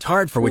Worked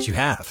hard for what you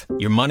have.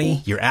 Your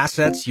money, your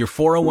assets, your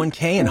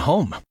 401k, and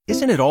home.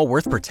 Isn't it all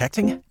worth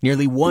protecting?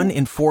 Nearly 1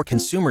 in 4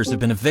 consumers have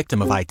been a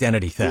victim of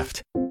identity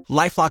theft.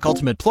 LifeLock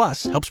Ultimate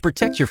Plus helps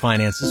protect your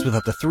finances with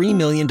up to $3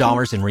 million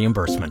in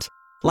reimbursement.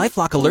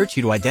 LifeLock alerts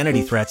you to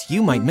identity threats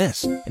you might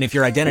miss. And if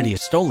your identity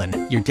is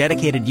stolen, your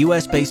dedicated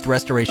U.S.-based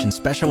restoration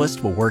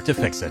specialist will work to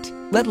fix it.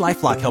 Let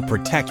LifeLock help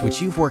protect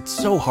what you've worked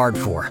so hard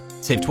for.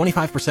 Save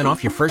 25%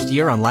 off your first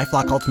year on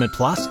LifeLock Ultimate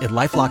Plus at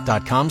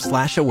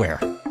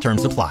LifeLock.com/aware.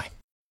 Terms apply.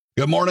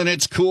 Good morning,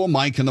 it's Cool.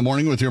 Mike in the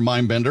morning with your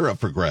Mindbender up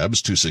for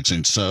grabs. 2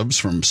 6-inch subs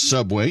from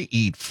Subway.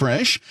 Eat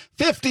fresh.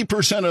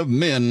 50% of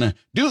men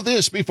do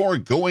this before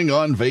going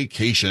on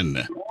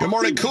vacation. Good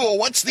morning, Cool.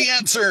 What's the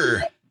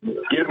answer?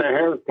 Getting a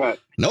haircut.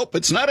 Nope,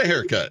 it's not a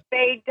haircut.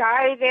 They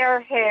dye their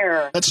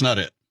hair. That's not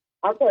it.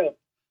 Okay.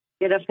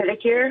 Get a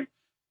pedicure?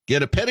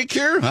 Get a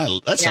pedicure?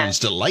 That sounds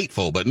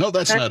delightful, but no,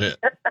 that's not it.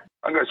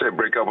 I'm going to say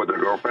break up with their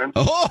girlfriend.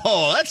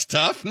 Oh, that's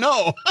tough. No.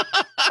 All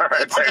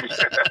right, thanks.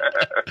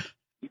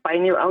 Buy a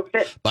new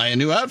outfit? Buy a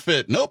new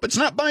outfit. Nope, it's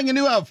not buying a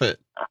new outfit.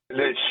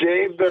 They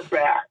shave their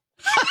back.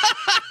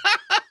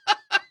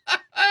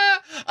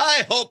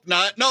 I hope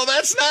not. No,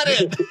 that's not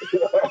it.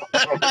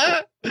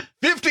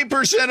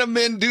 50% of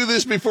men do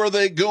this before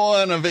they go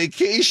on a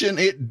vacation.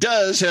 It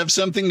does have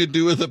something to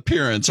do with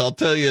appearance, I'll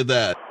tell you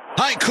that.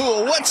 Hi,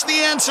 Cool. What's the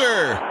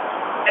answer?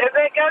 Is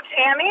it go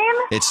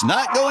tanning? It's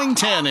not going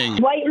tanning.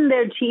 Whiten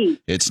their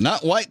teeth. It's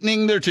not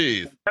whitening their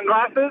teeth.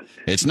 Sunglasses?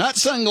 It's not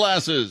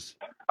sunglasses.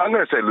 I'm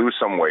going to say lose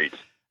some weight.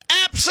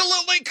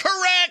 Absolutely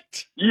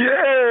correct.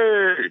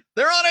 Yay!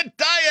 They're on a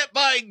diet,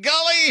 by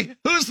golly.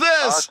 Who's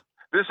this?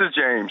 This is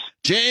James.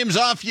 James,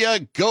 off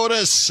you go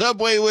to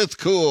Subway with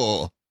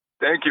Cool.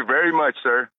 Thank you very much, sir.